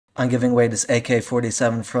I'm giving away this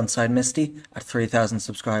AK-47 frontside Misty at 3,000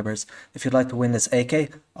 subscribers. If you'd like to win this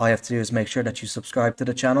AK, all you have to do is make sure that you subscribe to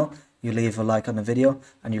the channel, you leave a like on the video,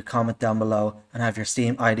 and you comment down below and have your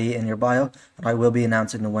Steam ID in your bio, and I will be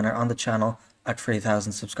announcing the winner on the channel at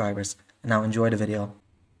 3,000 subscribers. And now enjoy the video.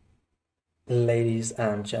 Ladies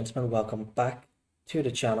and gentlemen, welcome back to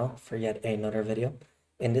the channel for yet another video.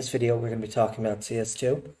 In this video, we're going to be talking about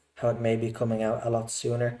CS2, how it may be coming out a lot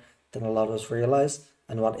sooner than a lot of us realize,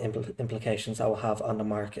 and what implications that will have on the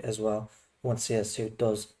market as well once CS2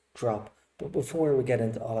 does drop. But before we get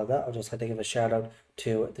into all of that, I'll just like to give a shout out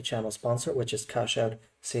to the channel sponsor, which is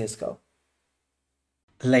CashoutCSGO.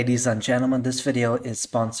 Ladies and gentlemen, this video is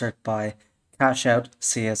sponsored by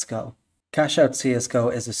CashoutCSGO.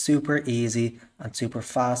 CashoutCSGO is a super easy and super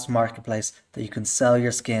fast marketplace that you can sell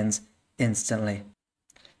your skins instantly.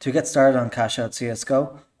 To get started on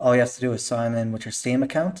CashoutCSGO, all you have to do is sign in with your Steam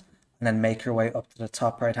account and then make your way up to the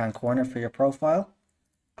top right hand corner for your profile.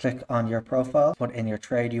 Click on your profile, put in your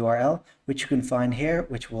trade URL, which you can find here,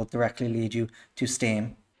 which will directly lead you to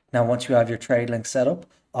Steam. Now once you have your trade link set up,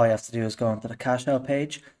 all you have to do is go into the cash out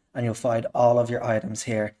page and you'll find all of your items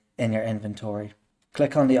here in your inventory.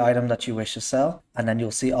 Click on the item that you wish to sell and then you'll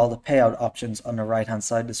see all the payout options on the right hand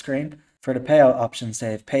side of the screen. For the payout options,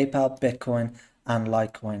 they have PayPal, Bitcoin and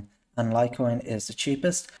Litecoin. And Litecoin is the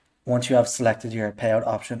cheapest. Once you have selected your payout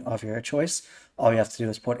option of your choice, all you have to do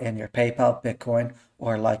is put in your PayPal, Bitcoin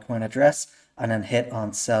or Litecoin address and then hit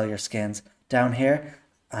on sell your skins down here,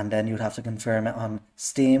 and then you'd have to confirm it on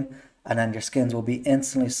Steam, and then your skins will be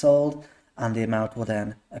instantly sold and the amount will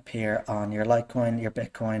then appear on your Litecoin, your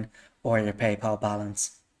Bitcoin or your PayPal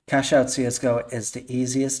balance. CashoutCSGO is the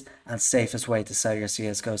easiest and safest way to sell your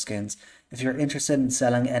CSGO skins. If you're interested in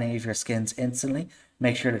selling any of your skins instantly,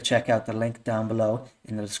 make sure to check out the link down below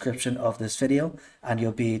in the description of this video and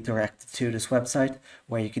you'll be directed to this website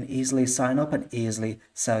where you can easily sign up and easily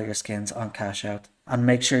sell your skins on Cashout. And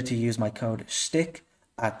make sure to use my code shtick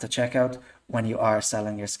at the checkout when you are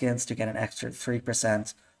selling your skins to get an extra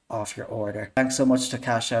 3% off your order. Thanks so much to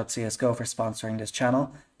CashoutCSGO for sponsoring this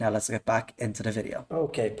channel. Now let's get back into the video.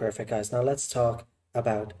 Okay, perfect guys. Now let's talk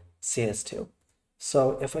about CS2.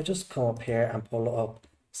 So if I just come up here and pull up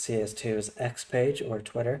CS2's X page or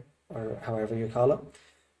Twitter or however you call it,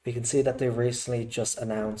 we can see that they recently just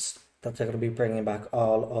announced that they're going to be bringing back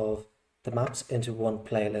all of the maps into one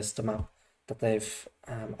playlist, the map that they've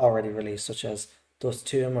already released, such as Dust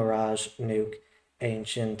 2, Mirage, Nuke,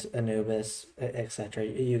 Ancient, Anubis, etc.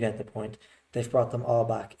 You get the point. They've brought them all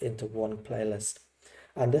back into one playlist.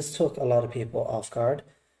 And this took a lot of people off guard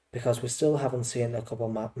because we still haven't seen a couple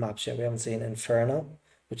maps yet. We haven't seen Inferno,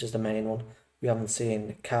 which is the main one. We haven't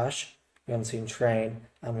seen Cash, we haven't seen Train,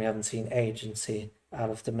 and we haven't seen Agency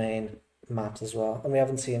out of the main maps as well. And we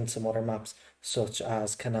haven't seen some other maps such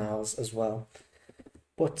as Canals as well.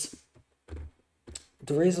 But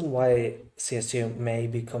the reason why CS2 may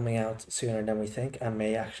be coming out sooner than we think and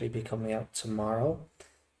may actually be coming out tomorrow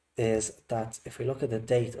is that if we look at the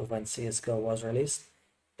date of when CSGO was released,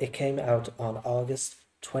 it came out on August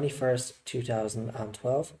 21st,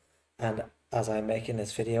 2012, and as I'm making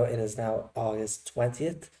this video, it is now August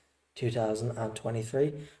 20th,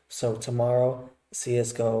 2023. So tomorrow,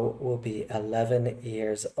 CSGO will be 11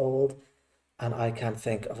 years old, and I can't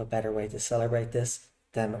think of a better way to celebrate this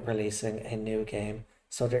than releasing a new game.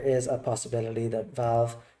 So there is a possibility that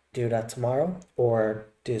Valve do that tomorrow or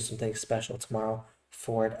do something special tomorrow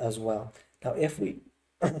for it as well. Now, if we,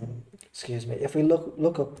 excuse me, if we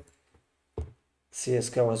look up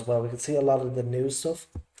CSGO as well, we can see a lot of the new stuff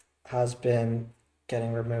has been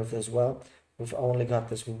getting removed as well. We've only got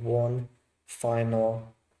this one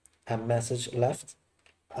final message left,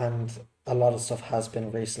 and a lot of stuff has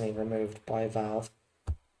been recently removed by Valve.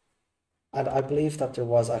 And I believe that there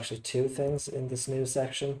was actually two things in this news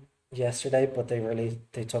section yesterday, but they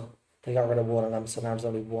got rid of one of them, so now there's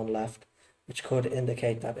only one left, which could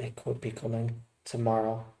indicate that it could be coming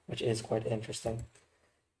tomorrow, which is quite interesting.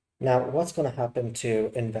 Now, what's going to happen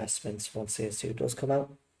to investments once CS2 does come out?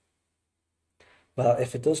 Well,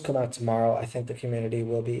 if it does come out tomorrow, I think the community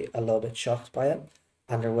will be a little bit shocked by it,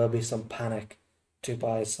 and there will be some panic to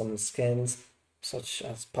buy some skins, such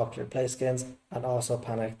as popular play skins, and also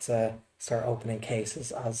panic to start opening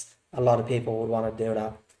cases, as a lot of people would want to do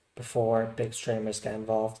that before big streamers get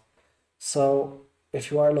involved. So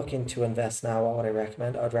if you are looking to invest now, what would I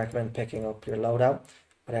recommend? I'd recommend picking up your loadout,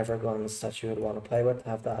 whatever guns that you would want to play with,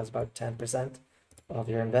 have that as about 10% of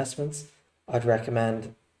your investments. I'd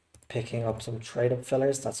recommend picking up some trade up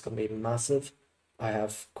fillers. That's going to be massive. I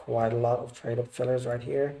have quite a lot of trade up fillers right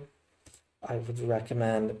here. I would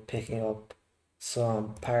recommend picking up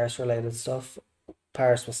some Paris related stuff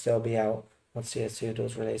Paris will still be out once CS2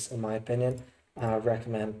 does release, in my opinion. And I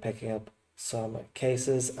recommend picking up some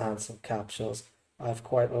cases and some capsules. I have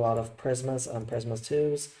quite a lot of Prismas and Prisma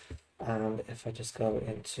 2s. And if I just go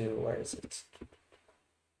into, where is it?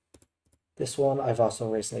 This one, I've also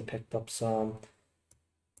recently picked up some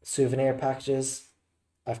souvenir packages.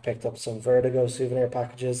 I've picked up some Vertigo souvenir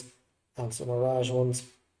packages and some Mirage ones.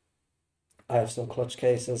 I have some clutch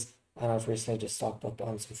cases, and I've recently just stocked up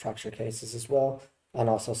on some fracture cases as well, and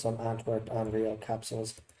also some Antwerp and Rio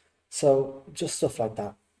capsules. So just stuff like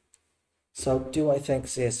that. So do I think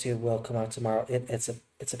CS2 will come out tomorrow? It's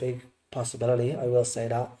a big possibility. I will say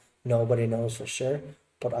that. Nobody knows for sure,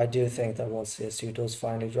 but I do think that once CS2 does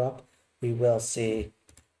finally drop, we will see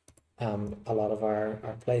a lot of our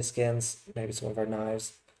play skins, maybe some of our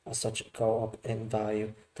knives as such, go up in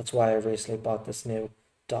value. That's why I recently bought this new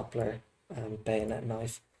Doppler bayonet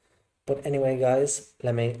knife. But anyway, guys,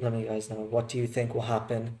 let me guys know, what do you think will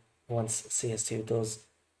happen once CS2 does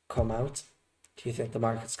come out? Do you think the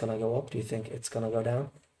market's gonna go up? Do you think it's gonna go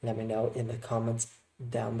down? Let me know in the comments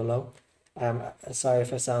down below. Sorry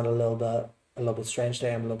if I sound a little bit strange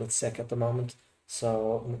today. I'm a little bit sick at the moment,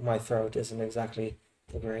 so my throat isn't exactly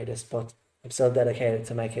the greatest, but I'm still dedicated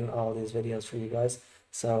to making all these videos for you guys.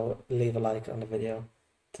 So leave a like on the video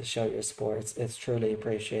to show your support. It's truly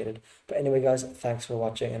appreciated. But anyway, guys, thanks for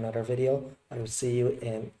watching another video. I will see you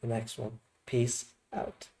in the next one. Peace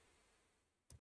out.